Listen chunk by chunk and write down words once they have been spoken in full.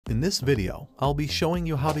In this video, I'll be showing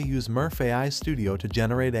you how to use Murf-AI Studio to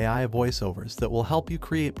generate AI voiceovers that will help you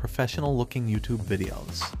create professional-looking YouTube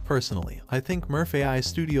videos. Personally, I think Murf-AI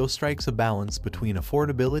Studio strikes a balance between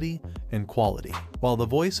affordability and quality. While the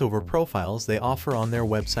voiceover profiles they offer on their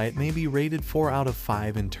website may be rated 4 out of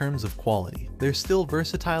 5 in terms of quality, they're still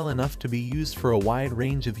versatile enough to be used for a wide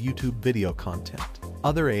range of YouTube video content.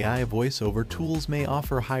 Other AI voiceover tools may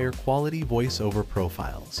offer higher quality voiceover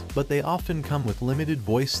profiles, but they often come with limited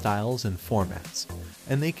voice styles and formats,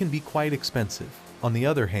 and they can be quite expensive. On the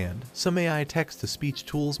other hand, some AI text-to-speech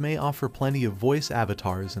tools may offer plenty of voice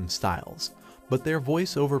avatars and styles, but their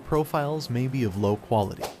voiceover profiles may be of low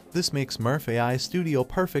quality. This makes Murf-AI Studio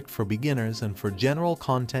perfect for beginners and for general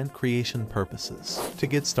content creation purposes. To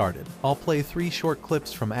get started, I'll play 3 short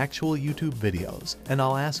clips from actual YouTube videos, and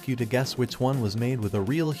I'll ask you to guess which one was made with a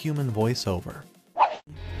real human voiceover.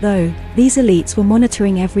 Though, these elites were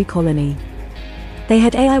monitoring every colony. They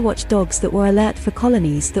had AI watchdogs that were alert for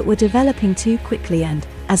colonies that were developing too quickly and,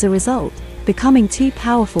 as a result, becoming too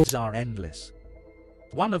powerful. Are endless.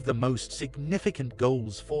 One of the most significant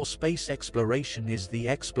goals for space exploration is the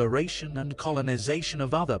exploration and colonization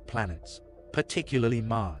of other planets, particularly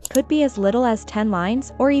Mars. Could be as little as 10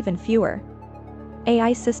 lines or even fewer.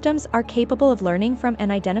 AI systems are capable of learning from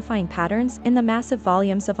and identifying patterns in the massive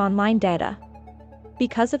volumes of online data.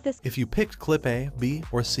 Because of this, if you picked clip A, B,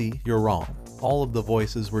 or C, you're wrong. All of the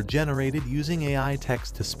voices were generated using AI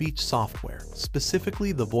text-to-speech software,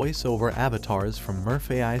 specifically the voiceover avatars from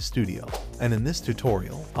Murf-AI Studio. And in this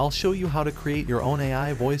tutorial, I'll show you how to create your own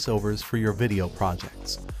AI voiceovers for your video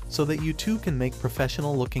projects, so that you too can make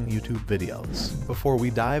professional-looking YouTube videos. Before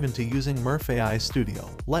we dive into using Murf-AI Studio,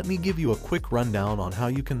 let me give you a quick rundown on how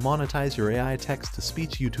you can monetize your AI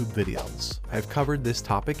text-to-speech YouTube videos. I've covered this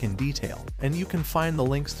topic in detail, and you can find the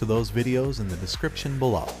links to those videos in the description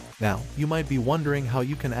below. Now, you might be wondering how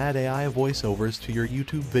you can add AI voiceovers to your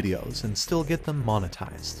YouTube videos and still get them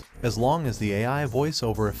monetized. As long as the AI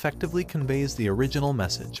voiceover effectively conveys the original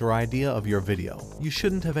message or idea of your video, you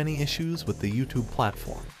shouldn't have any issues with the YouTube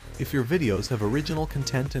platform. If your videos have original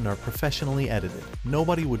content and are professionally edited,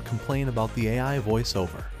 nobody would complain about the AI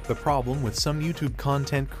voiceover. The problem with some YouTube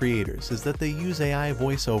content creators is that they use AI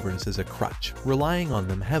voiceovers as a crutch, relying on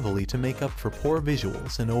them heavily to make up for poor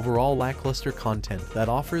visuals and overall lackluster content that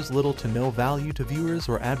offers little to no value to viewers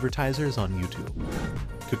or advertisers on YouTube.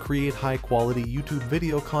 To create high-quality YouTube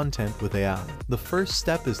video content with AI, the first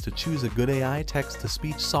step is to choose a good AI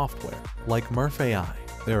text-to-speech software, like Murf-AI.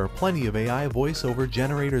 There are plenty of AI voiceover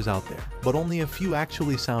generators out there, but only a few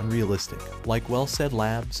actually sound realistic, like Well Said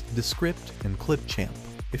Labs, Descript, and Clipchamp.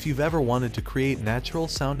 If you've ever wanted to create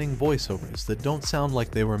natural-sounding voiceovers that don't sound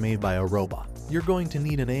like they were made by a robot, you're going to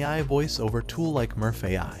need an AI voiceover tool like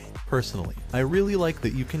Murf-AI. Personally, I really like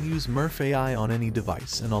that you can use Murf-AI on any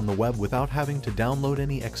device and on the web without having to download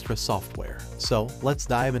any extra software. So, let's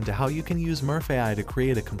dive into how you can use Murf-AI to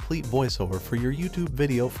create a complete voiceover for your YouTube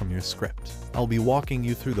video from your script. I'll be walking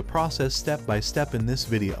you through the process step by step in this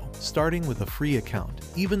video, starting with a free account,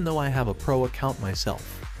 even though I have a pro account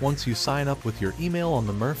myself. Once you sign up with your email on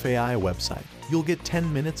the Murf-AI website, you'll get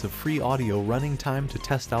 10 minutes of free audio running time to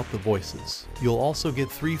test out the voices. You'll also get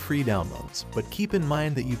 3 free downloads, but keep in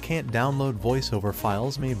mind that you can't download voiceover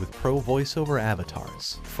files made with pro voiceover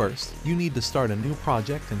avatars. First, you need to start a new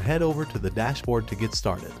project and head over to the dashboard to get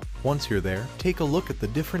started. Once you're there, take a look at the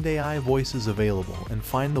different AI voices available and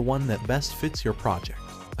find the one that best fits your project.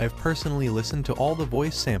 I've personally listened to all the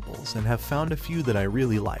voice samples and have found a few that I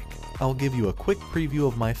really like. I'll give you a quick preview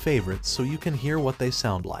of my favorites so you can hear what they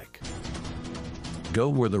sound like. Go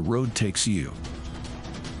where the road takes you.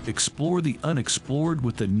 Explore the unexplored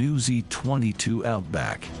with the new Z22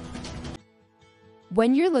 Outback.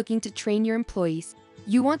 When you're looking to train your employees,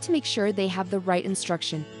 you want to make sure they have the right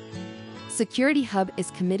instruction. Security Hub is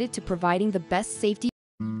committed to providing the best safety.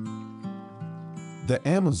 The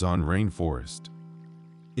Amazon rainforest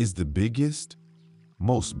is the biggest,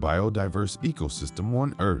 most biodiverse ecosystem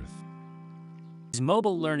on Earth. Is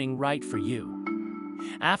mobile learning right for you?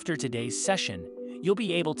 After today's session, you'll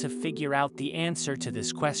be able to figure out the answer to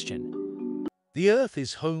this question. The Earth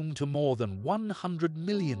is home to more than 100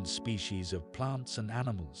 million species of plants and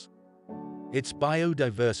animals. Its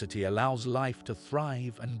biodiversity allows life to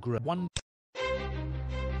thrive and grow.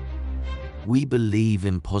 We believe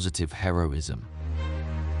in positive heroism,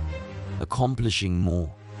 accomplishing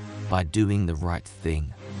more by doing the right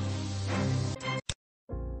thing.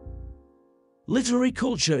 Literary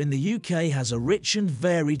culture in the UK has a rich and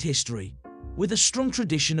varied history, with a strong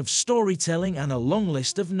tradition of storytelling and a long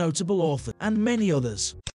list of notable authors, and many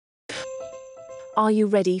others. Are you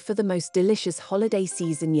ready for the most delicious holiday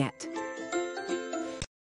season yet?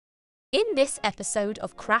 In this episode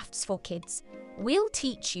of Crafts for Kids, we'll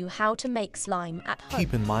teach you how to make slime at home.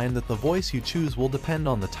 Keep in mind that the voice you choose will depend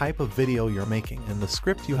on the type of video you're making and the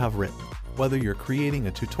script you have written. Whether you're creating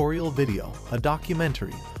a tutorial video, a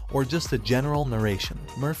documentary, or just a general narration,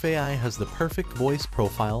 Murf-AI has the perfect voice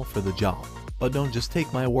profile for the job. But don't just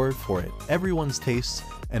take my word for it, everyone's tastes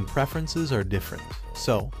and preferences are different.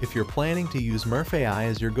 So, if you're planning to use Murf-AI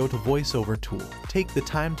as your go-to voiceover tool, take the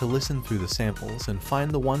time to listen through the samples and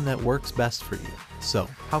find the one that works best for you. So,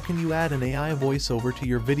 how can you add an AI voiceover to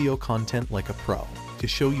your video content like a pro? To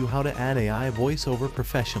show you how to add AI voiceover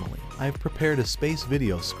professionally, I've prepared a space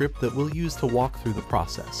video script that we'll use to walk through the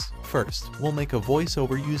process. First, we'll make a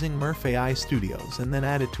voiceover using Murf-AI Studios and then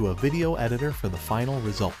add it to a video editor for the final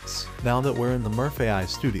results. Now that we're in the Murf-AI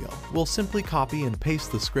Studio, we'll simply copy and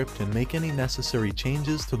paste the script and make any necessary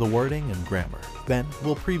changes to the wording and grammar. Then,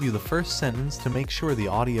 we'll preview the first sentence to make sure the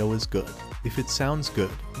audio is good. If it sounds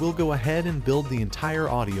good, we'll go ahead and build the entire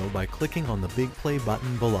audio by clicking on the big play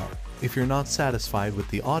button below. If you're not satisfied with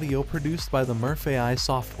the audio produced by the Murf-AI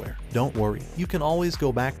software, don't worry, you can always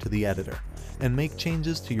go back to the editor and make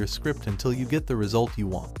changes to your script until you get the result you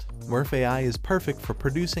want. Murf-AI is perfect for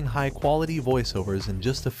producing high-quality voiceovers in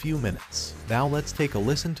just a few minutes. Now let's take a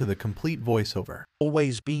listen to the complete voiceover.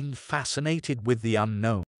 Always been fascinated with the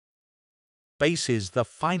unknown. Space is the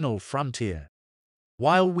final frontier.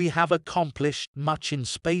 While we have accomplished much in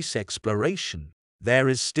space exploration, there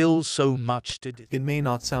is still so much to do. It may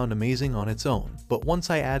not sound amazing on its own, but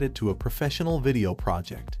once I add it to a professional video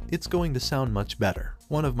project, it's going to sound much better.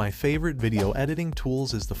 One of my favorite video editing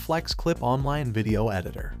tools is the FlexClip online video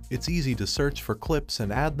editor. It's easy to search for clips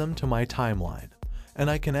and add them to my timeline,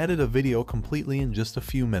 and I can edit a video completely in just a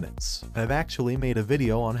few minutes. I've actually made a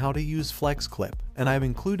video on how to use FlexClip, and I've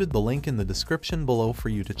included the link in the description below for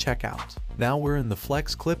you to check out. Now we're in the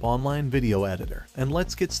FlexClip online video editor, and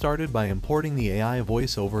let's get started by importing the AI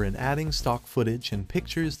voiceover and adding stock footage and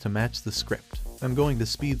pictures to match the script. I'm going to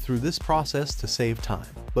speed through this process to save time,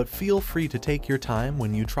 but feel free to take your time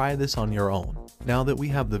when you try this on your own. Now that we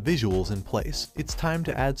have the visuals in place, it's time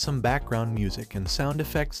to add some background music and sound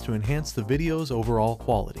effects to enhance the video's overall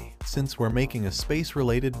quality. Since we're making a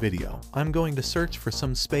space-related video, I'm going to search for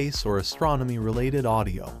some space or astronomy-related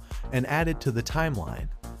audio and add it to the timeline,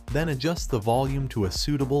 then adjust the volume to a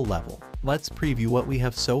suitable level. Let's preview what we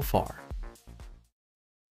have so far.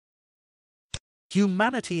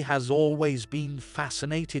 Humanity has always been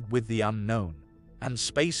fascinated with the unknown, and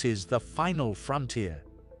space is the final frontier.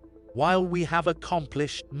 While we have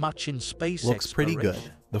accomplished much in space Looks pretty good.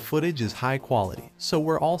 exploration, The footage is high quality, so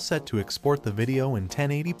we're all set to export the video in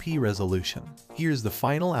 1080p resolution. Here's the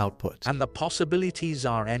final output. and the possibilities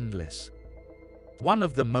are endless. One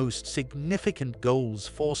of the most significant goals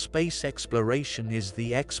for space exploration is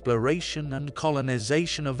the exploration and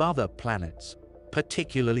colonization of other planets,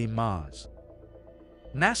 particularly Mars.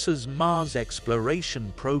 NASA's Mars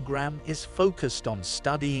exploration program is focused on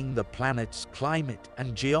studying the planet's climate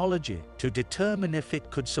and geology to determine if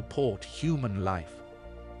it could support human life.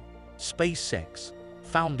 SpaceX,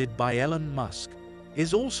 founded by Elon Musk,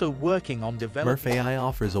 is also working on developing Murf-AI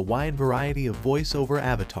offers a wide variety of voiceover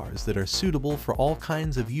avatars that are suitable for all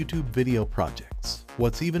kinds of YouTube video projects.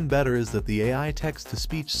 What's even better is that the AI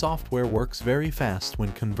text-to-speech software works very fast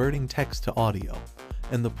when converting text to audio,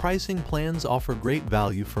 and the pricing plans offer great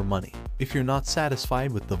value for money. If you're not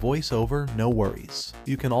satisfied with the voiceover, no worries.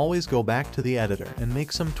 You can always go back to the editor and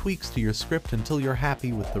make some tweaks to your script until you're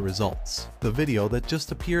happy with the results. The video that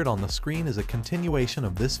just appeared on the screen is a continuation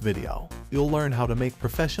of this video. You'll learn how to make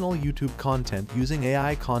professional YouTube content using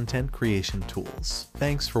AI content creation tools.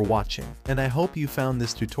 Thanks for watching, and I hope you found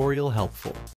this tutorial helpful.